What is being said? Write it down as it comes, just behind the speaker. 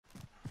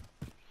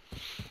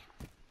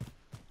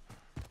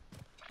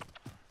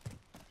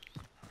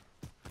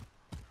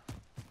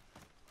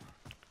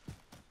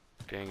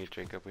Dang it,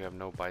 Jacob, we have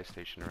no buy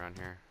station around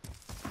here.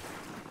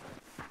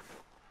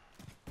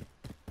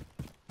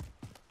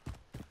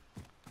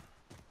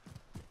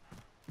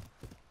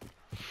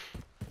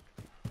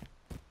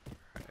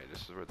 Alright,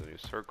 this is where the new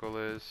circle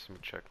is. Let me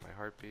check my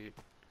heartbeat.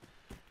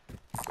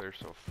 Clear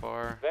so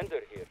far.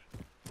 Vendor here.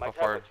 How Might have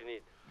far? what you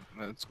need.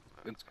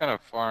 It's kind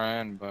of far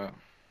in, but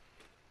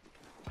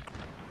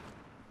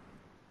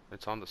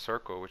It's on the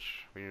circle,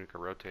 which we need to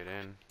rotate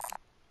in.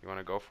 You want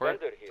to go for it?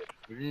 Vendor here.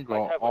 we can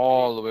go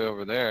all the way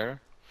over there.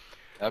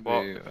 That'd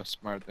be a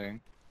smart thing.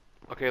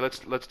 Okay, let's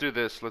do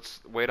this. Let's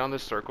wait on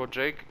this circle,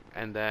 Jake,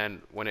 and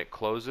then when it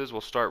closes,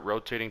 we'll start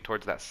rotating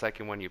towards that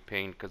second one you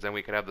pinged, because then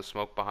we could have the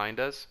smoke behind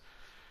us.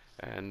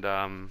 And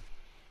yeah,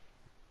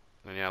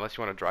 unless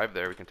you want to drive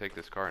there, we can take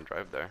this car and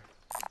drive there.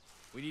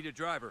 We need a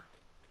driver.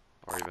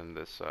 Or even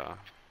this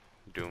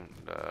doomed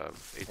I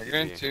ATV.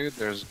 guarantee you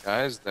there's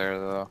guys there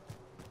though.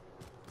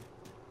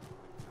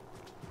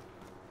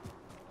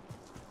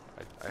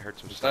 I heard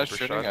some Is that sniper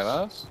shooting shots. at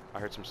us? I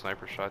heard some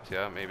sniper shots,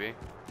 yeah, maybe.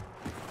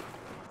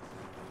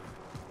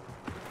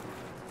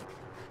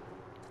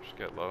 Just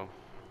get low.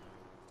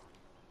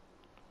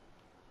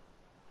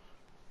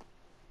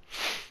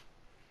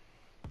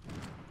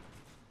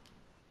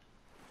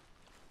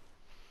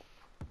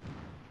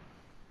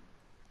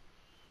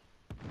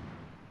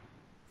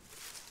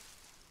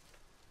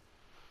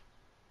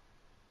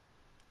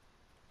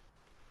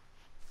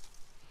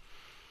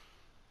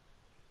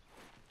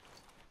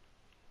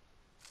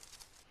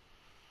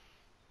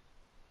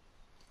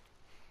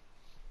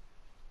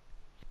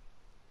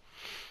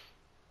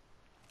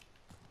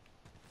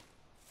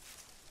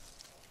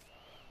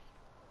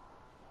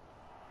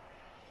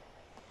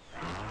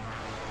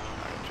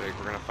 Jake,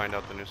 we're gonna find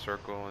out the new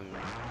circle in 20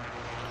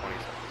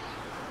 seconds.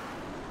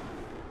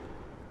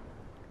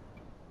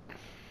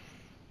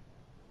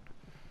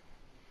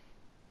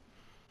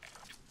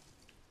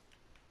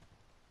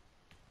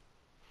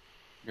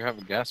 You have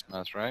a gas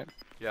mask, right?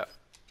 Yeah.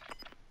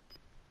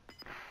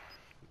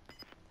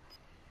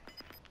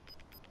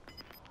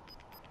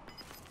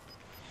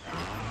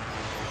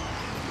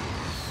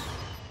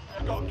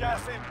 Got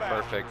gas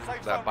inbound. Perfect. Safe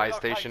That zone buy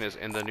station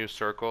relocated. is in the new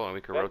circle, and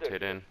we can Vendor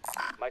rotate here. in.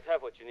 Might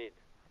have what you need.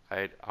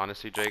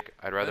 Honestly, Jake,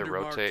 I'd rather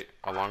Vendor marked. rotate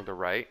along the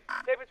right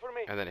Save it for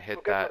me. and then hit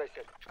Forget that what I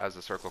said. as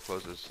the circle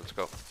closes. Let's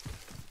go.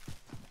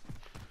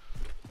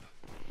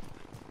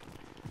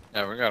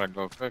 Yeah, we gotta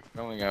go quick.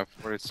 We only got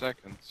 40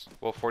 seconds.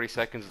 Well, 40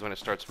 seconds is when it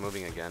starts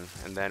moving again,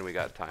 and then we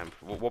got time.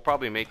 We'll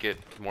probably make it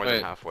more than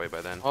Wait. halfway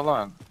by then. Hold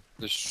on.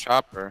 This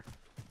chopper.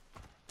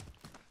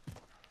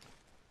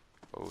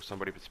 Oh,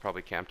 somebody's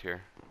probably camped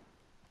here.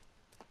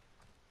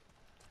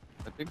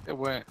 I think they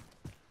went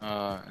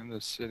in the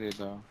city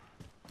though.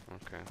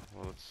 Okay,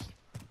 well let's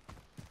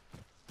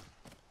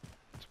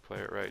play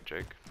it right,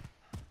 Jake.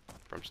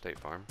 From State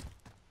Farm.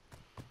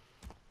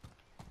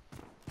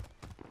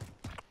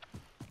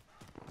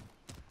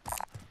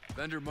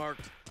 Vendor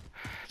marked.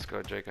 Let's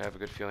go, Jake. I have a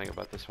good feeling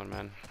about this one,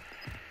 man.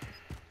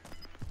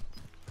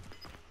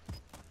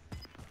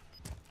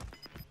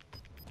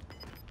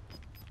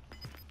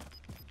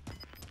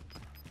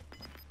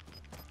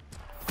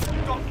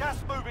 Got gas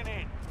moving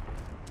in.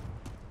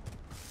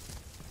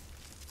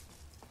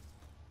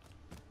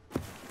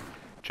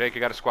 Jake,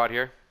 you got a squad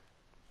here.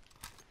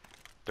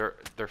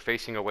 They're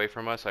facing away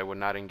from us. I would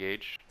not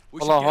engage. We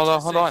Hold should on, get hold to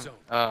on, the hold safe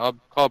on. zone. I'll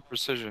call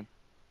precision.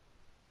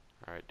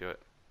 All right, do it.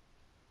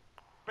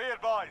 Be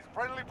advised,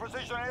 friendly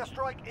precision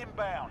airstrike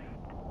inbound.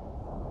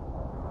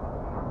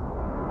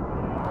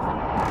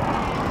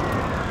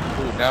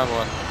 Ooh, down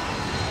one.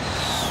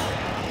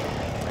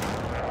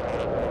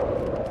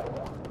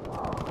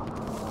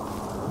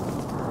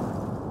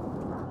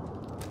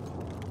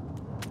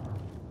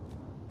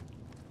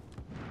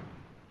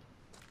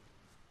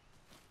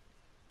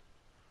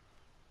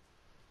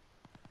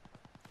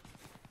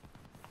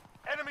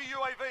 Enemy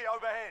UAV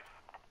overhead.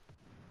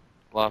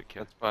 Left, Okay.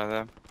 that's by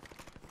them.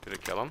 Did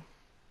it kill him?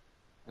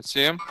 I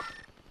see him.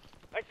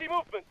 I see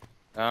movement.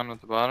 Down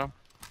at the bottom.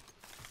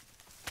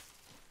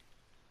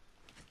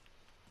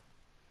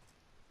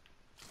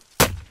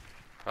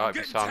 Oh, I'm he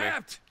getting saw me.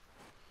 tapped.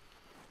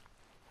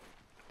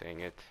 Dang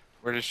it.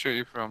 Where did he shoot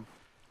you from?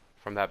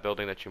 From that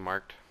building that you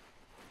marked.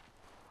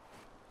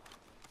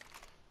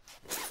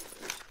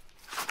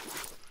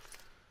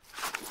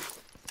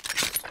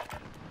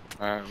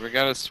 Alright, we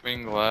gotta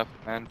swing left,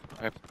 man.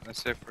 I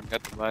say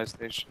forget the buy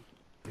station.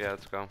 Yeah,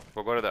 let's go.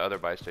 We'll go to the other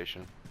buy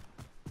station.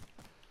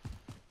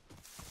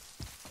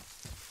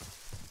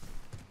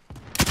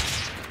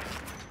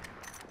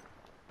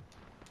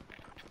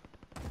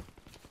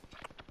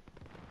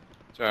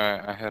 It's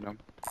alright, I hit him.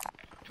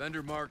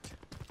 Vendor marked.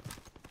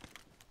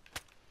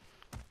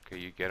 Okay,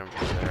 you get him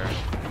from there.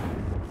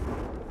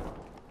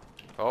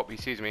 Oh, he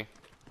sees me.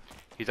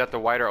 He's at the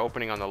wider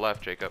opening on the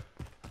left, Jacob.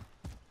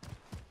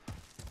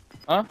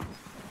 Huh?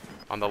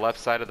 On the left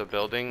side of the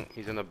building,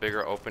 he's in the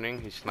bigger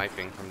opening. He's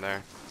sniping from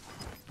there.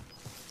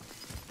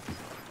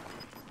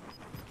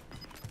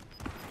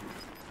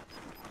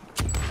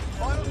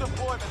 Final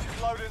deployment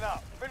is loading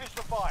up. Finish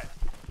the fight.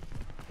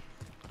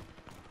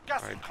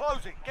 Gas Alright. is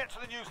closing. Get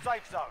to the new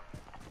safe zone.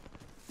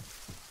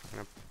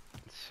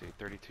 Let's see,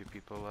 32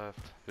 people left.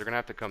 They're gonna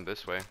have to come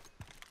this way.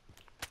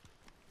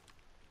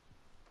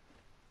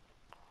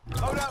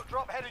 Loadout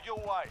drop headed your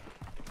way.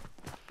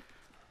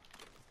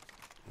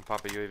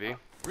 Pop a UAV.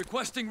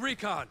 Requesting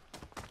recon.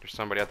 There's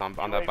somebody on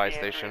that buy UAV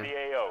entering station. the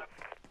AO.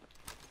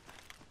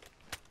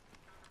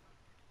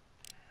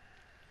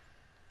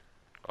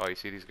 Oh, you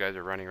see these guys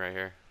are running right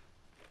here.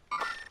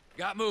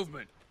 Got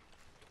movement.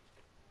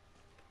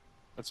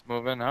 Let's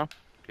move in, huh?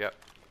 Yep.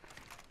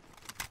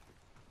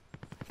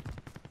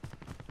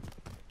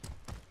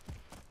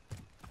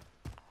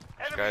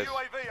 Enemy guys.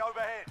 UAV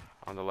overhead.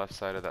 On the left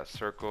side of that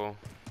circle.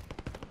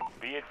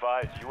 Be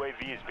advised,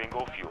 UAV is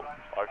bingo fuel.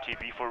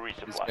 RTB for These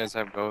resupply. guys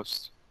have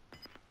ghosts.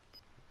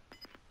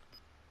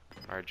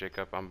 All right,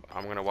 Jacob. I'm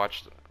gonna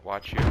watch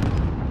you.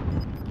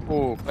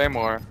 Ooh,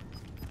 Claymore.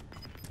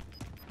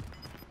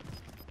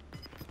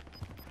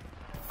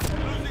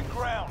 Losing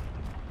ground.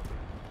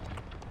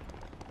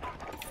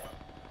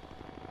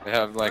 They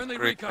have like Friendly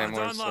 3 recon's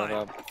Claymores set online.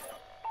 up.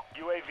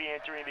 UAV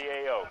entering the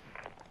AO.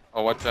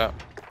 Oh, watch out.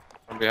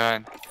 From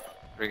behind.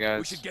 3 guys.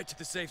 We should get to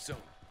the safe zone.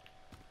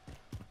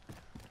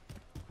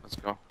 Let's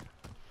go.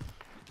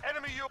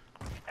 Enemy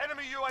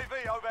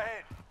UAV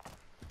overhead.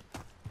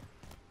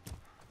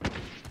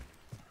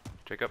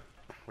 Jacob,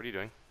 what are you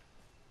doing?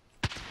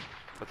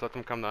 Let's let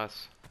them come to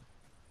us.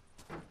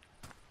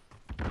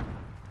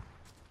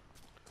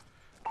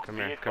 Come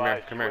Be here,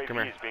 advised, come here.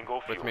 UAV is bingo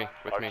With fuel. me,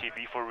 with me.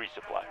 RTB for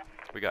resupply.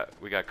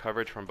 We got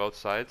coverage from both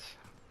sides,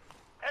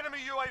 Enemy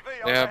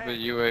UAV They have overhead. a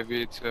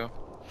UAV too.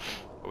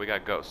 but we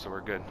got ghosts, so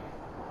we're good.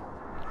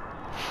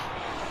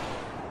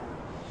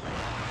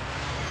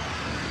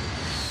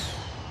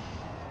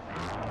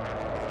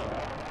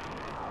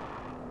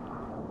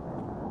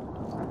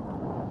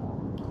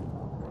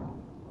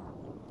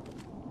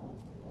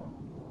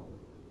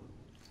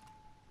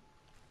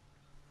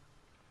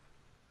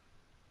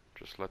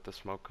 Just let the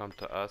smoke come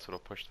to us, it'll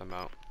push them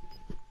out.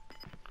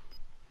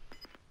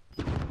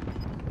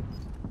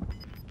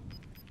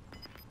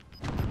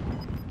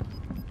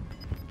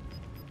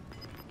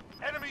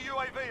 Enemy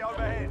UAV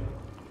overhead.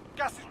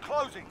 Gas is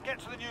closing. Get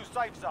to the new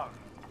safe zone.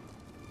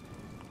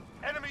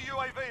 Enemy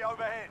UAV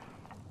overhead.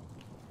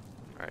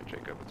 Alright,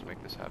 Jacob, let's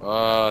make this happen.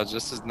 Oh,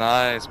 just as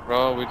nice,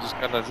 bro. We just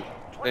gotta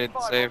play it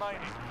 25 safe.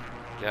 remaining.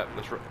 Yeah,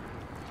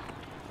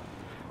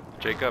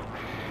 Jacob,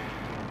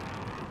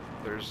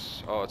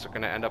 there's... Oh, it's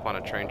gonna end up on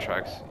a train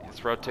tracks.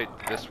 Let's rotate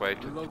this way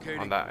to, Relocating.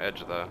 on that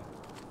edge of the...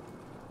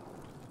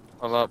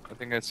 Hold up. I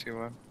think I see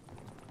one.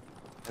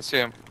 I see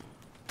him.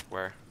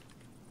 Where?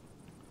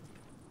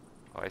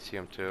 Oh, I see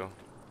him too.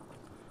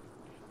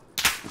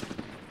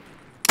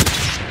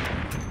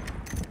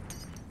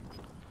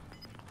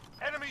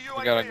 Enemy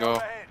We gotta UAV go.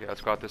 overhead. Yeah,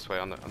 let's go out this way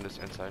on this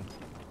inside.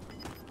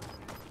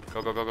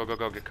 Go, go, go, go, go,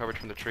 go. Get coverage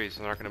from the trees.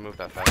 They're not gonna move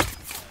that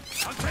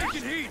fast. I'm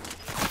taking heat.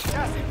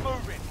 Gas is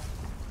moving.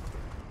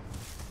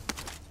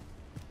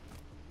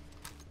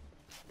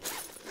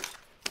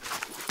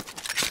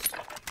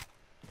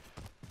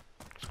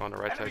 Let's go on the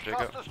right Enemy side,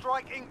 Jacob. cluster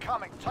strike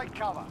incoming. Take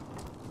cover.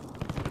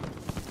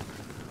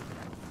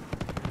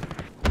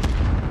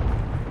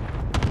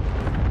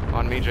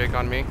 On me, Jake,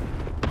 on me.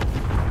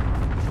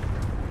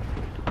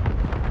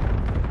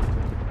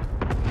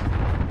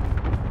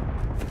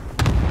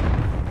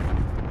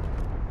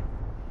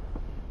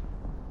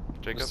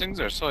 Jacob? These things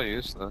are so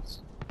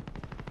useless.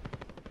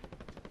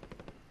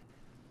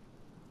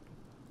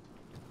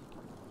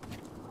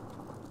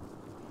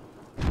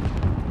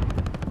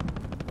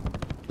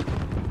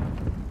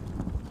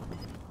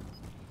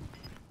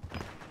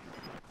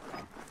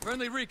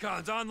 Friendly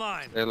recon's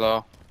online. Stay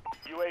low.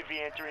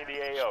 UAV entering the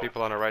There's AO.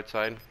 people on the right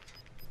side.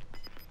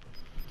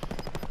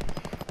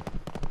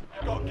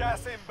 Got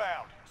gas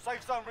inbound.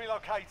 Safe zone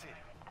relocated.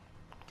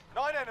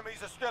 9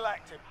 enemies are still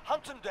active.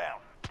 Hunt them down.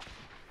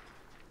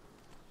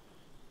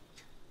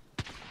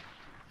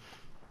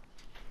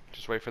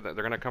 Just wait for that.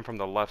 They're gonna come from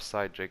the left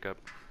side, Jacob.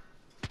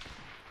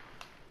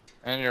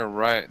 And you're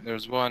right.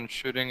 There's one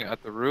shooting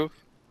at the roof.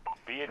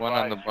 Be One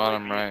on the advised,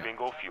 bottom UAV is right.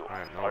 bingo fuel.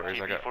 Alright, no worries,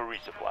 I RTB got- for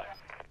resupply.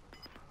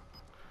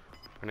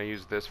 I'm gonna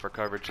use this for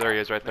coverage. There he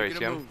is, right there. You Making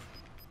see a him? move.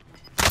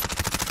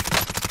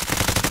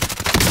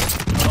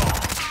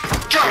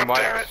 Team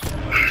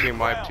wiped. Team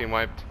wiped. Team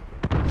wiped.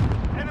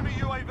 Enemy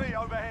UAV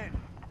overhead.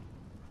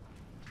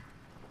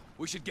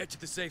 We should get to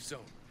the safe zone.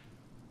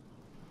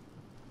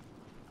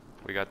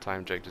 We got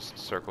time, Jake. Just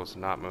circle's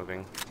not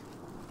moving.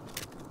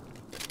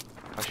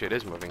 Actually, it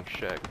is moving.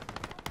 Shit.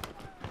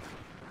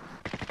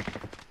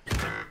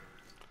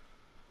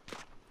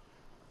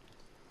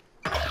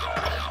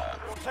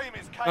 Your team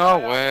is KO.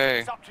 No way.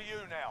 It's up to you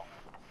now.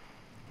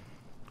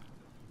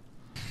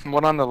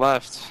 One on the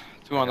left.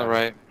 2 on the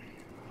right.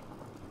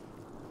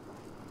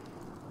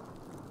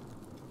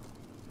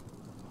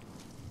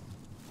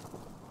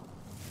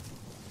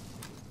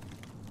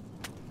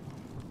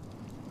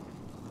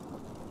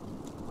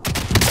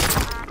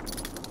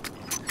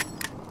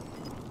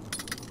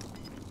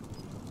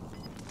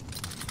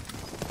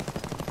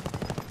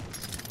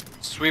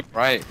 Sweep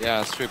right.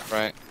 Yeah, sweep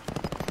right.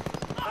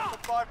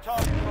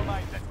 targets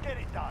remain. Let's get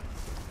it done.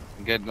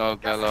 Get no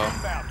Gas bellow. is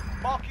inbound.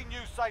 Marking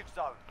new safe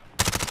zone.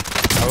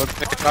 I would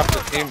pick up the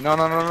team. No.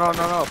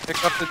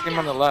 Pick up the team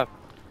on the left.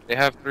 They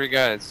have 3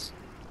 guys.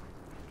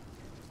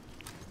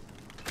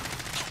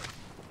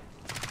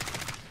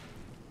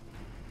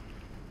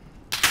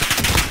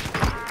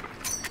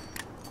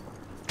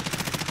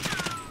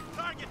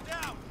 Target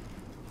down.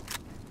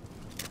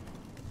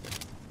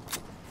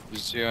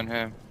 Just you and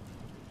him.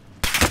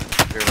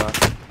 Your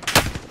left.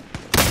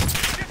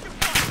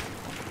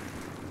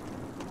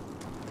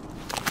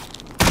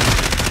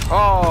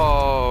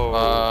 Oh!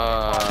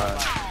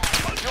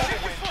 You'll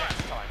win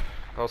next time.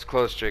 That was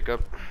close,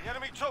 Jacob. The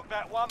enemy took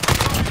that one.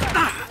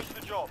 Finish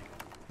the job.